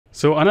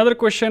So another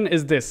question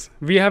is this.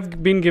 We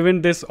have been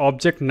given this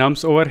object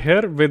nums over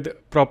here with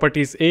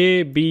properties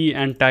a, b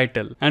and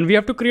title. And we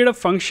have to create a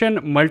function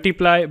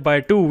multiply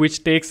by 2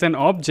 which takes an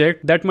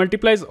object that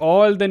multiplies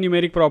all the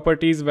numeric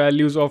properties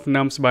values of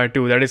nums by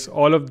 2. That is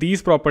all of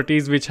these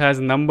properties which has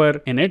number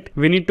in it.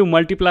 We need to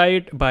multiply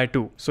it by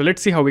 2. So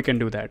let's see how we can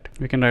do that.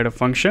 We can write a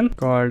function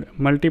called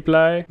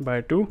multiply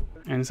by 2.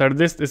 And inside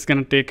this is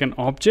going to take an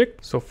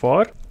object. So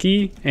for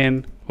key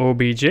in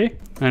obj,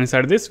 and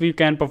inside this we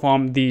can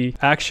perform the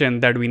action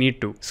that we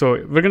need to. So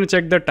we're going to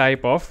check the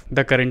type of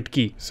the current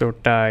key. So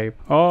type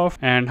of,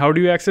 and how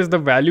do you access the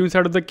value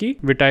inside of the key?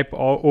 We type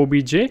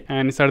obj,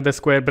 and inside the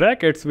square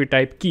brackets we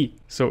type key.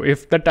 So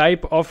if the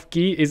type of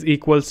key is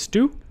equals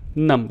to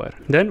number,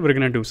 then we're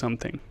going to do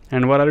something.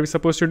 And what are we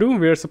supposed to do?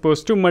 We are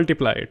supposed to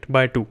multiply it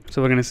by 2.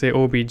 So we're going to say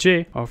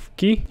obj of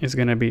key is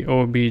going to be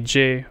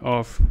obj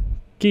of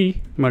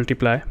key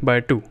multiply by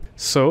 2.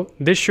 So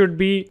this should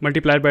be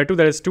multiplied by 2,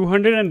 that is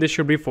 200, and this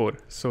should be 4.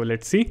 So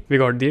let's see, we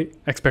got the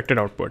expected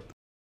output.